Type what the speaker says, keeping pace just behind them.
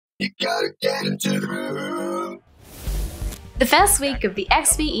You gotta get into the room. The first week of the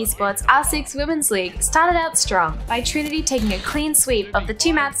XP Esports R6 Women's League started out strong by Trinity taking a clean sweep of the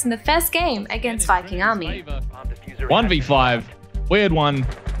two maps in the first game against Viking Army. 1v5, weird one,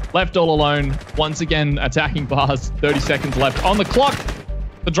 left all alone, once again attacking bars, 30 seconds left on the clock.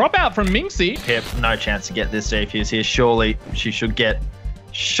 The dropout from Minxie. Pip, no chance to get this defuse here. Surely she should get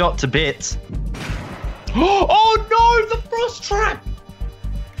shot to bits. Oh no, the frost trap!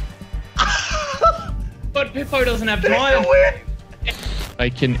 But Pippo doesn't have time. They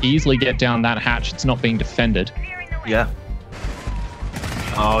can easily get down that hatch. It's not being defended. Yeah.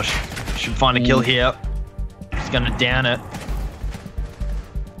 Oh, should find a kill here. He's going to down it.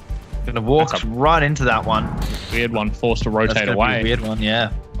 Going to walk right into that one. Weird one, forced to rotate away. Weird one,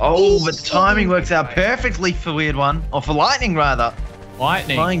 yeah. Oh, but the timing works out perfectly for Weird One. Or for Lightning, rather.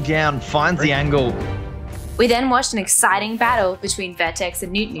 Lightning. Flying down, finds the angle. We then watched an exciting battle between Vertex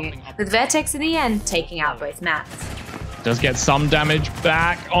and Noot, with Vertex in the end taking out both maps. Does get some damage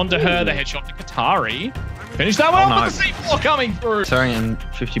back onto her. The headshot to Katari. Finish that one off with the C4 coming through. Sorry, and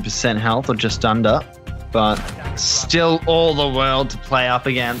 50% health or just under. But still all the world to play up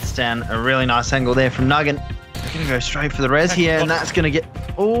against. And a really nice angle there from Nugget. They're going to go straight for the res here. And that's going to get...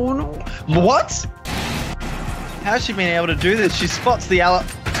 Oh, no. What? How's she been able to do this? She spots the ally.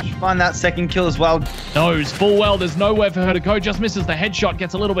 Find that second kill as well. Knows full well there's nowhere for her to go. Just misses the headshot.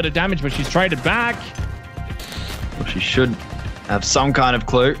 Gets a little bit of damage, but she's traded back. Well, she should have some kind of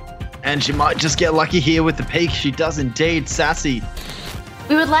clue. And she might just get lucky here with the peak. She does indeed. Sassy.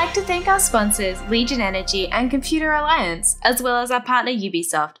 We would like to thank our sponsors, Legion Energy and Computer Alliance, as well as our partner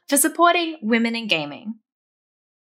Ubisoft, for supporting women in gaming.